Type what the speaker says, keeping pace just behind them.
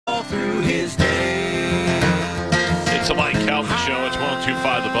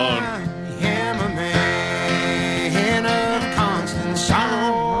1025 The Bone. I am a man of constant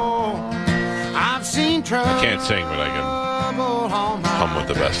sorrow. I've seen trouble. I can't sing, but I can hum with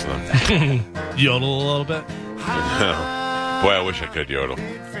the best of them. Yodel a little bit. Boy, I wish I could yodel.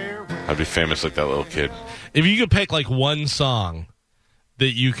 I'd be famous like that little kid. If you could pick like one song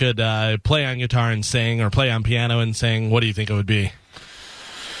that you could play on guitar and sing, or play on piano and sing, what do you think it would be?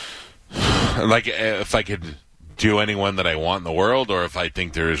 Like, if I could do anyone that I want in the world, or if I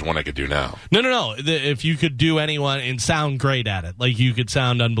think there is one I could do now? No. If you could do anyone and sound great at it, like you could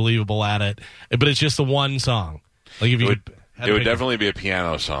sound unbelievable at it, but it's just the one song. Like if you it would definitely be a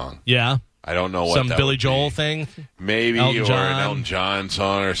piano song. Yeah. I don't know what some that Billy would Joel be. thing, maybe, Elton or John. an Elton John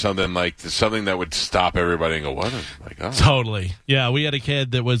song, or something that would stop everybody and go, "What? My God!" Totally. Yeah, we had a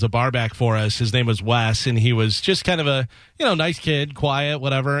kid that was a barback for us. His name was Wes, and he was just kind of a nice kid, quiet,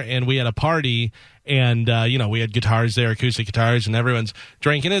 whatever. And we had a party, and we had guitars there, acoustic guitars, and everyone's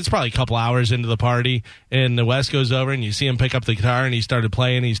drinking. It's probably a couple hours into the party, and Wes goes over, and you see him pick up the guitar, and he started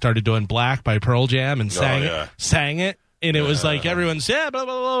playing. He started doing "Black" by Pearl Jam, and sang it. And it was like everyone's, blah, blah,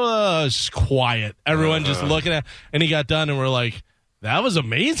 blah, blah. It's quiet. Everyone just looking at, and he got done, and we're like, that was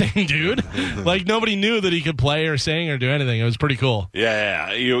amazing, dude. Like, nobody knew that he could play or sing or do anything. It was pretty cool.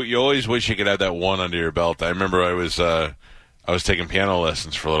 Yeah. You always wish you could have that one under your belt. I remember I was taking piano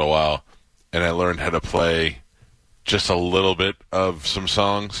lessons for a little while, and I learned how to play just a little bit of some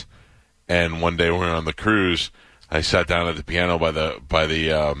songs. And one day when we were on the cruise, I sat down at the piano by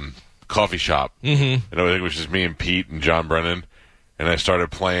the coffee shop, and I think it was just me and Pete and John Brennan, and I started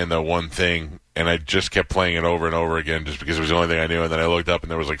playing the one thing, and I just kept playing it over and over again just because it was the only thing I knew. And then I looked up,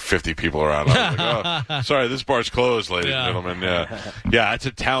 and there was like 50 people around. I was like, "Oh, sorry, this bar's closed, ladies and gentlemen." Yeah, it's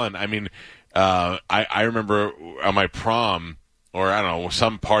a talent. I mean, I remember on my prom, or I don't know,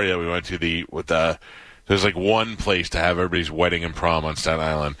 some party that we went to, there's like one place to have everybody's wedding and prom on Staten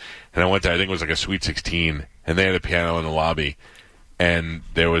Island, and I went there. I think it was like a Sweet 16, and they had a piano in the lobby. And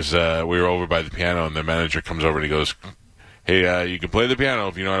there was, we were over by the piano, and the manager comes over and he goes, "Hey, you can play the piano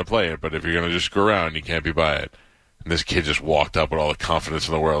if you know how to play it, but if you're going to just screw around, you can't be by it." And this kid just walked up with all the confidence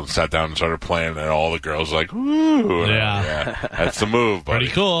in the world and sat down and started playing, and all the girls were like, "Woo!" Yeah, that's the move, buddy.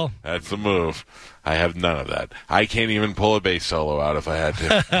 Pretty cool. That's the move. I have none of that. I can't even pull a bass solo out if I had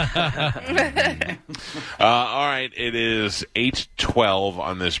to. All right, it is 8:12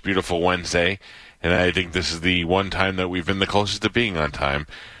 on this beautiful Wednesday. And I think this is the one time that we've been the closest to being on time.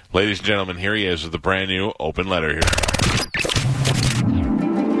 Ladies and gentlemen, here he is with a brand new open letter here.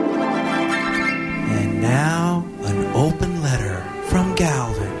 And now, an open letter from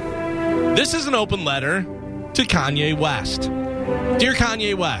Galvin. This is an open letter to Kanye West. Dear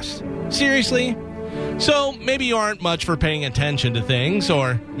Kanye West, seriously? So maybe you aren't much for paying attention to things,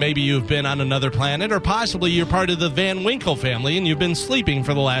 or maybe you've been on another planet, or possibly you're part of the Van Winkle family and you've been sleeping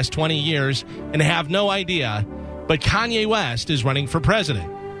for the last 20 years and have no idea, but Kanye West is running for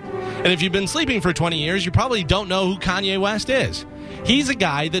president. And if you've been sleeping for 20 years, you probably don't know who Kanye West is. He's a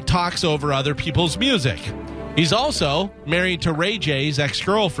guy that talks over other people's music. He's also married to Ray J's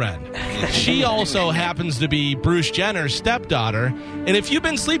ex-girlfriend. She also happens to be Bruce Jenner's stepdaughter. And if you've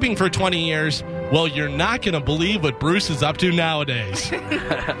been sleeping for 20 years, well, you're not going to believe what Bruce is up to nowadays.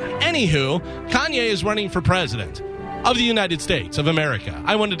 Anywho, Kanye is running for president of the United States of America.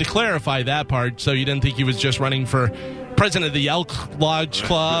 I wanted to clarify that part so you didn't think he was just running for president of the Elk Lodge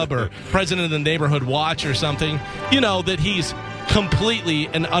Club or president of the Neighborhood Watch or something, that he's completely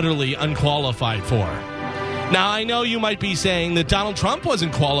and utterly unqualified for. Now, I know you might be saying that Donald Trump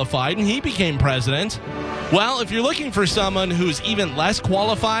wasn't qualified and he became president. Well, if you're looking for someone who's even less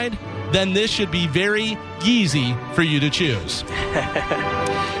qualified, then this should be very easy for you to choose.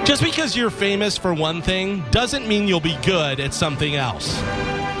 Just because you're famous for one thing doesn't mean you'll be good at something else.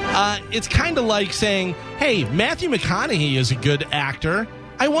 It's kind of like saying, hey, Matthew McConaughey is a good actor.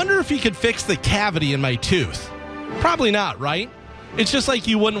 I wonder if he could fix the cavity in my tooth. Probably not, right? It's just like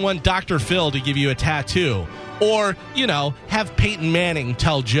you wouldn't want Dr. Phil to give you a tattoo or, have Peyton Manning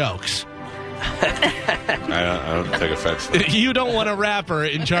tell jokes. I don't take offense to that. You don't want a rapper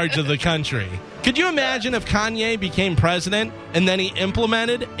in charge of the country. Could you imagine if Kanye became president and then he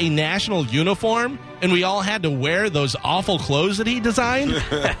implemented a national uniform and we all had to wear those awful clothes that he designed?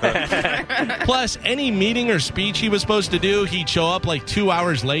 Plus, any meeting or speech he was supposed to do, he'd show up like 2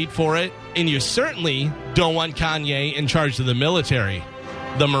 hours late for it. And you certainly don't want Kanye in charge of the military.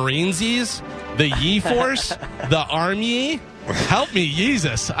 The Marinesies, the Ye Force, the Army. Help me,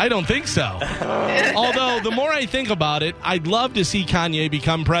 Jesus. I don't think so. Although, the more I think about it, I'd love to see Kanye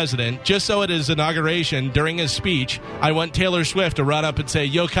become president, just so at his inauguration, during his speech, I want Taylor Swift to run up and say,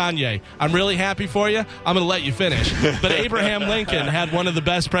 yo, Kanye, I'm really happy for you. I'm going to let you finish. But Abraham Lincoln had one of the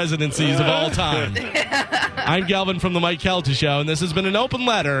best presidencies of all time. I'm Galvin from The Mike Kelta Show, and this has been an open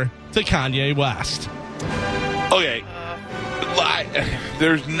letter to Kanye West. Okay.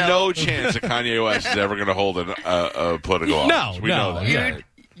 There's no chance that Kanye West is ever going to hold a political office. We know that.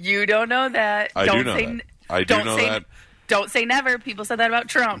 You don't know that. I do know that. I do know that. Don't say never. People said that about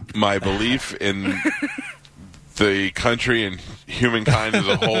Trump. My belief in the country and humankind as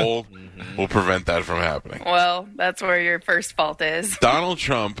a whole will prevent that from happening. Well, that's where your first fault is. Donald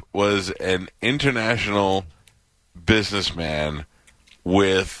Trump was an international businessman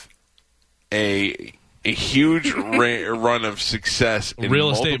with a huge run of success in real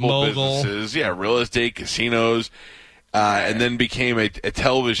estate mogul businesses. Yeah, real estate, casinos, and then became a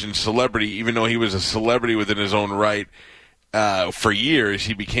television celebrity. Even though he was a celebrity within his own right for years,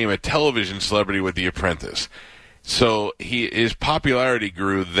 he became a television celebrity with The Apprentice. So his popularity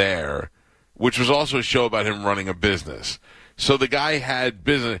grew there, which was also a show about him running a business. So the guy had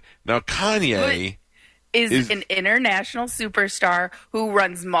business. Now Kanye is an international superstar who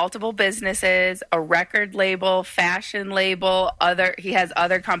runs multiple businesses, a record label, fashion label. He has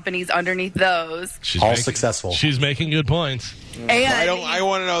other companies underneath those. Successful. She's making good points. And I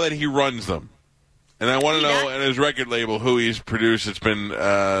want to know that he runs them, and I want to know in his record label who he's produced that's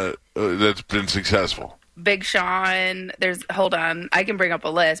been successful. Big Sean. Hold on, I can bring up a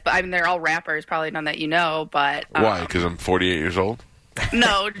list, but I mean they're all rappers. Probably none that you know, but why? Because I'm 48 years old.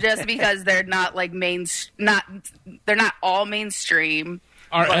 No, just because they're not like they're not all mainstream.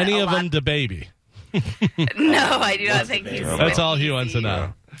 Are any of them the baby? No, I do not think he's. That's all he wants to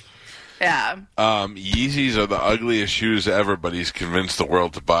know. Yeah. Yeezys are the ugliest shoes ever, but he's convinced the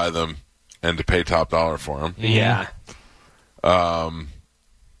world to buy them and to pay top dollar for them. Yeah.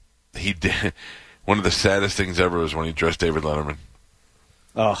 He did. One of the saddest things ever was when he dressed David Letterman.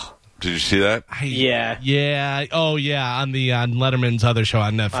 Oh. Did you see that? Yeah. Yeah. Oh, yeah. On Letterman's other show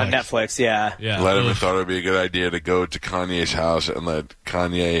on Netflix. On Netflix, yeah. Letterman thought it would be a good idea to go to Kanye's house and let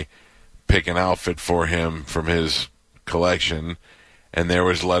Kanye pick an outfit for him from his collection. And there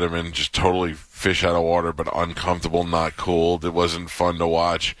was Letterman, just totally fish out of water, but uncomfortable, not cool. It wasn't fun to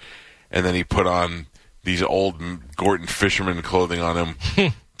watch. And then he put on these old Gorton Fisherman clothing on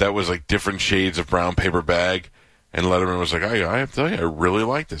him that was like different shades of brown paper bag. And Letterman was like, I have to tell you, I really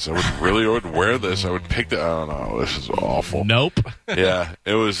like this. I would wear this. I would pick the. I don't know. This is awful. Nope. Yeah,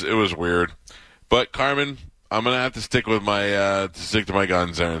 it was weird. But Carmen, I'm gonna have to stick to my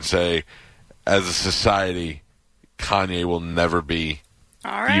guns there and say, as a society, Kanye will never be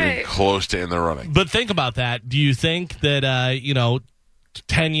even close to in the running. But think about that. Do you think that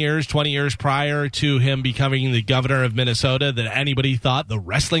 10 years, 20 years prior to him becoming the governor of Minnesota, that anybody thought the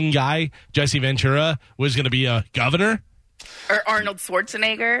wrestling guy, Jesse Ventura, was going to be a governor? Or Arnold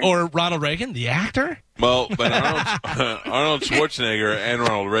Schwarzenegger? Or Ronald Reagan, the actor? Well, but Arnold Schwarzenegger and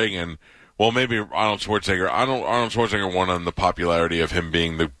Ronald Reagan, well, maybe Arnold Schwarzenegger. Arnold Schwarzenegger won on the popularity of him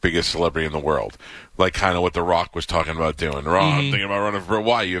being the biggest celebrity in the world, like kind of what The Rock was talking about doing. I'm thinking about running for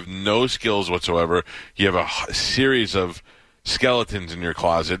why? You have no skills whatsoever. You have a series of skeletons in your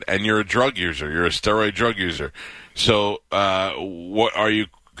closet, and you're a drug user. You're a steroid drug user. So, what are you?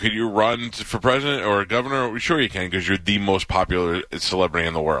 Could you run for president or governor? Sure, you can, because you're the most popular celebrity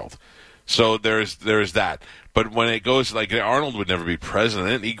in the world. So there's that. But when it goes like Arnold would never be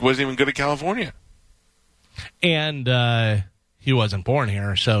president, he wasn't even good at California, and he wasn't born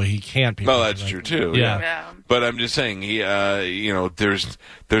here, so he can't be. No, that's true too. Yeah. But I'm just saying, he, you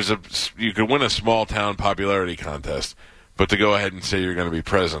could win a small town popularity contest. But to go ahead and say you're going to be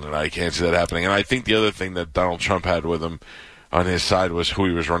president, I can't see that happening. And I think the other thing that Donald Trump had with him on his side was who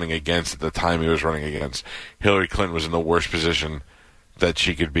he was running against at the time he was running against. Hillary Clinton was in the worst position that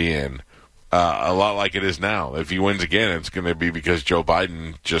she could be in. A lot like it is now. If he wins again, it's going to be because Joe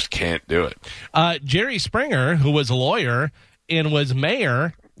Biden just can't do it. Jerry Springer, who was a lawyer and was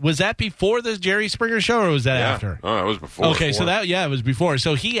mayor, was that before the Jerry Springer show, or was that after? Oh, it was before. Okay, so it was before.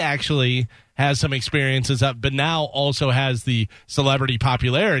 So he actually has some experiences up, but now also has the celebrity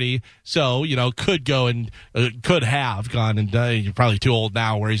popularity. So, could go and could have gone and you're probably too old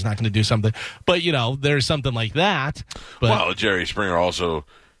now where he's not going to do something. But, there's something like that. But, well, Jerry Springer also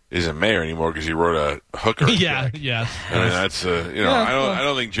isn't mayor anymore because he wrote a hooker. Yeah. I mean, that's I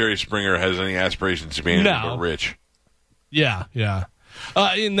don't think Jerry Springer has any aspirations to be anything but rich. Yeah.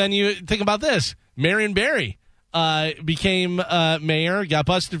 And then you think about this. Marion Barry. became mayor, got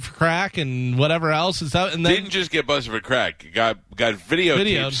busted for crack and whatever else and stuff. And then Didn't just get busted for crack. Got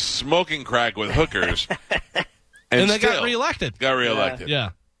videotaped smoking crack with hookers. and then got reelected. Got reelected. Yeah.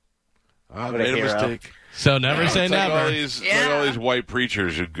 I made a mistake. So never say It's never. like all these white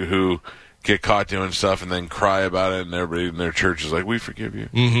preachers who get caught doing stuff and then cry about it, and everybody in their church is like, "We forgive you.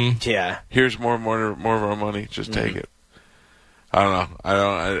 Mm-hmm. Yeah. Here's more of our money. Just take it." I don't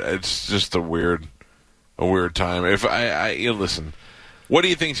know. It's just a weird time. If you listen, what do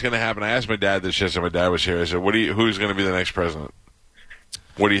you think is going to happen? I asked my dad this yesterday. My dad was here. I said, "Who's going to be the next president?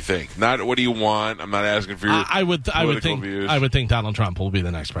 What do you think? Not what do you want? I'm not asking for your I would think views. I would think Donald Trump will be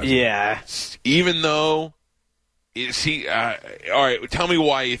the next president. Yeah. Even though, is he? All right, tell me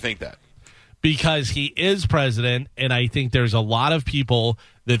why you think that. Because he is president, and I think there's a lot of people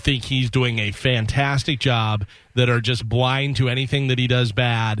that think he's doing a fantastic job that are just blind to anything that he does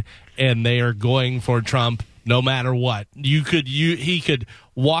bad, and they are going for Trump no matter what. He could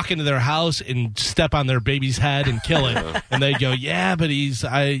walk into their house and step on their baby's head and kill it, and they'd go, "Yeah, but he's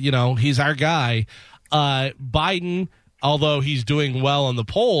our guy." Biden, although he's doing well on the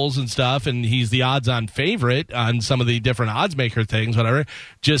polls and stuff, and he's the odds-on favorite on some of the different odds-maker things, whatever,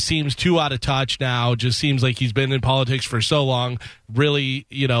 just seems too out of touch now. Just seems like he's been in politics for so long. Really,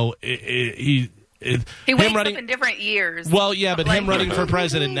 he wakes up in different years. Well, yeah, but him running for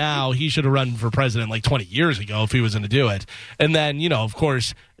president now, he should have run for president like 20 years ago if he was going to do it. And then, of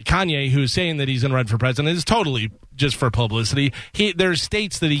course, Kanye, who's saying that he's going to run for president, is totally just for publicity. There's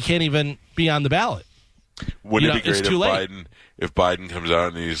states that he can't even be on the ballot. Wouldn't it be great if Biden comes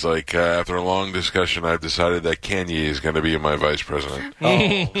out and he's like, after a long discussion, I've decided that Kanye is going to be my vice president.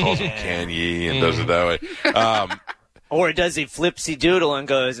 Calls him Kanye and does it that way. Or does he flipsy doodle and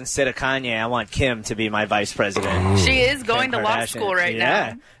goes, instead of Kanye, I want Kim to be my vice president? She is going to law school right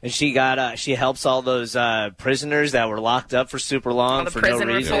now. And she helps all those prisoners that were locked up for super long for no reason.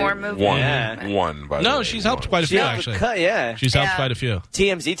 The prison reform movement. One, by the way. No, she's helped quite a few, actually. She's helped quite a few.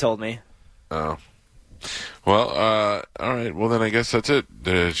 TMZ told me. Oh. Well, all right. Well, then I guess that's it.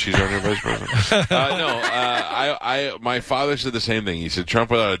 She's our new vice president. My father said the same thing. He said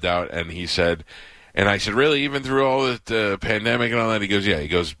Trump without a doubt, and he said, and I said, really, even through all the pandemic and all that? He goes, yeah. He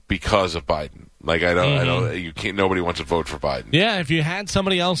goes, because of Biden. Like I don't. You can't. Nobody wants to vote for Biden. Yeah, if you had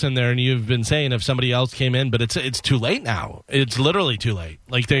somebody else in there, and you've been saying if somebody else came in, but it's too late now. It's literally too late.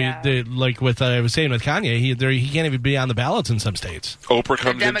 Like they like with I was saying with Kanye, he can't even be on the ballots in some states. Oprah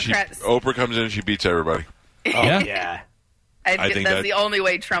comes in. Oprah comes in. She beats everybody. Yeah. I think that's the only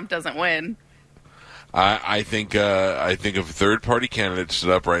way Trump doesn't win. I think if a third-party candidate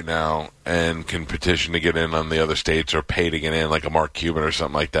stood up right now and can petition to get in on the other states or pay to get in, like a Mark Cuban or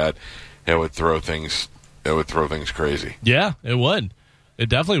something like that, it would throw things crazy. Yeah, it would. It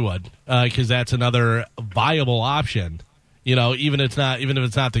definitely would, because that's another viable option. Even if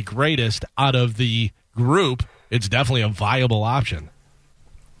it's not the greatest out of the group, it's definitely a viable option.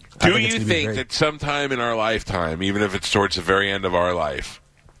 Do you think that sometime in our lifetime, even if it's towards the very end of our life,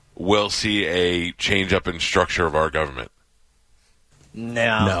 we'll see a change up in structure of our government?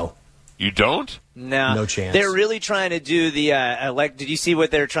 No. You don't? No. No chance. They're really trying to do the Did you see what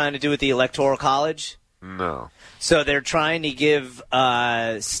they're trying to do with the Electoral College? No. So they're trying to give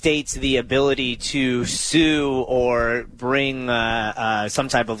states the ability to sue or bring some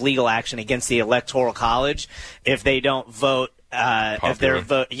type of legal action against the Electoral College if they don't vote. If their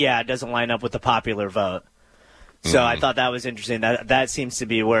vote, doesn't line up with the popular vote. So I thought that was interesting. That seems to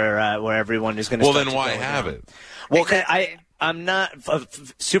be where everyone is going to. Well, then why have it? Well, I'm not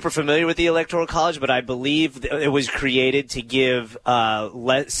super familiar with the Electoral College, but I believe it was created to give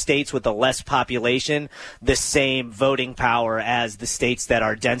states with a less population the same voting power as the states that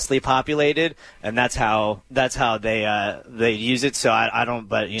are densely populated, and that's how they use it. So I don't,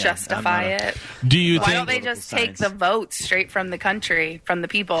 but justify it. Do you? Why don't they just take the votes straight from the country, from the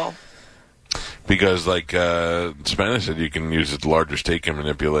people? Because, like Spanish said, you can use it. The larger state can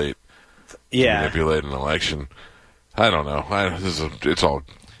manipulate an election. I don't know.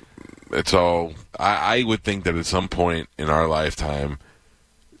 It's all. I would think that at some point in our lifetime,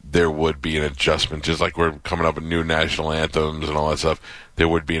 there would be an adjustment. Just like we're coming up with new national anthems and all that stuff, there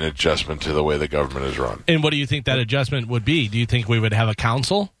would be an adjustment to the way the government is run. And what do you think that adjustment would be? Do you think we would have a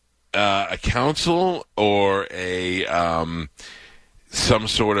council? A council or a some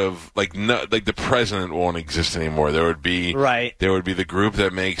sort of like the president won't exist anymore. There would be There would be the group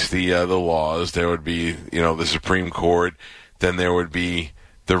that makes the laws. There would be the Supreme Court. Then there would be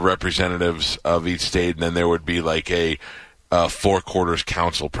the representatives of each state, and then there would be like a four quarters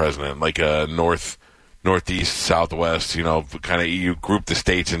council president, like a North Northeast, Southwest, kind of you group the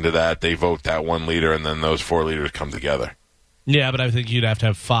states into that. They vote that one leader, and then those 4 leaders come together. Yeah, but I think you'd have to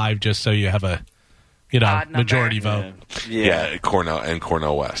have 5 just so you have a majority vote. Yeah,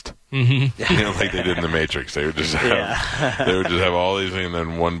 Cornell West. Mm-hmm. Like they did in the Matrix. They would just have all these things, and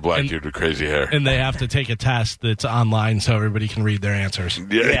then one black dude with crazy hair. And they have to take a test that's online so everybody can read their answers.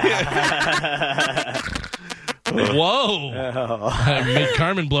 Yeah. Whoa! I made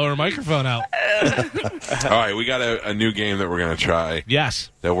Carmen blow her microphone out. All right, we got a new game that we're going to try. Yes,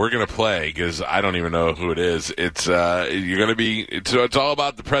 that we're going to play because I don't even know who it is. It's you're going to be. It's all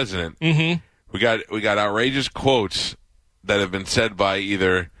about the president. Mm-hmm. We got outrageous quotes that have been said by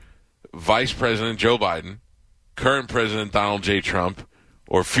either Vice President Joe Biden, current President Donald J. Trump,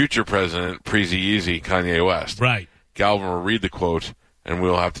 or future President Preezy Kanye West. Right. Galvin will read the quote, and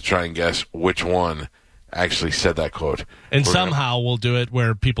we'll have to try and guess which one actually said that quote. And somehow we'll do it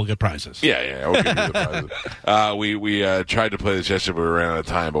where people get prizes. Yeah, we'll give you the prizes. We tried to play this yesterday, but we ran out of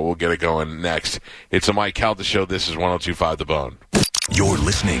time, but we'll get it going next. It's a Mike Calta Show. This is 102.5 The Bone. You're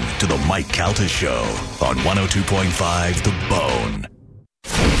listening to The Mike Calta Show on 102.5 The Bone.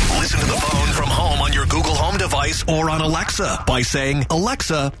 Listen to The Bone from home on your Google Home device or on Alexa by saying,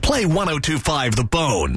 Alexa, play 102.5 The Bone.